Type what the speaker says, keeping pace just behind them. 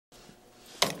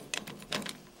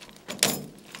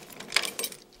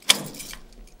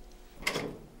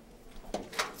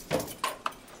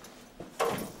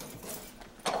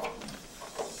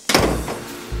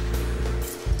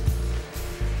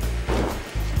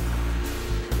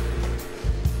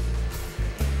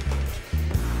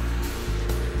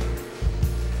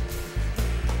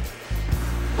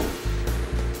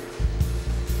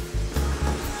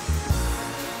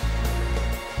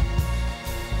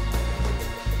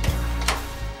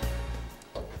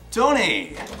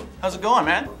Tony, how's it going,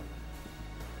 man?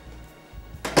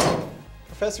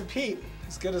 Professor Pete,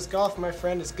 as good as golf, my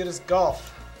friend, as good as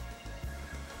golf.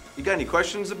 You got any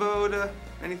questions about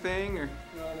anything or?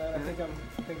 No, man, I think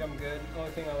I'm good. The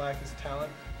only thing I lack is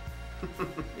talent.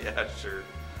 Yeah, sure.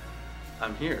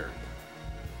 I'm here.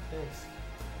 Thanks.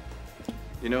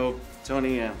 You know,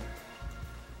 Tony,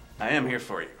 I am here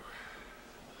for you.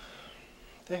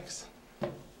 Thanks.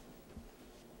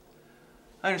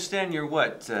 I understand you're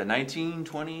what, 19,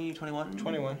 20, 21?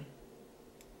 21.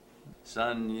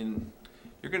 Son,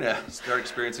 you're gonna start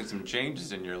experiencing some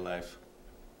changes in your life.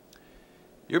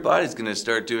 Your body's gonna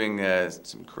start doing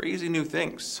some crazy new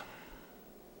things.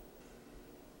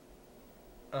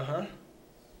 Uh-huh.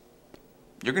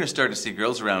 You're gonna start to see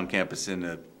girls around campus in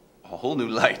a whole new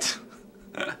light.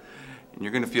 And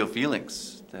you're gonna feel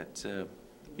feelings that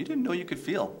you didn't know you could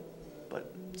feel,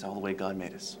 but it's all the way God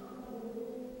made us.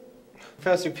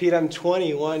 Professor Pete, I'm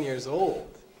 21 years old.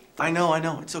 I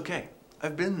know, it's okay.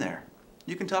 I've been there.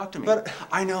 You can talk to me. But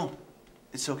I know.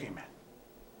 It's okay, man.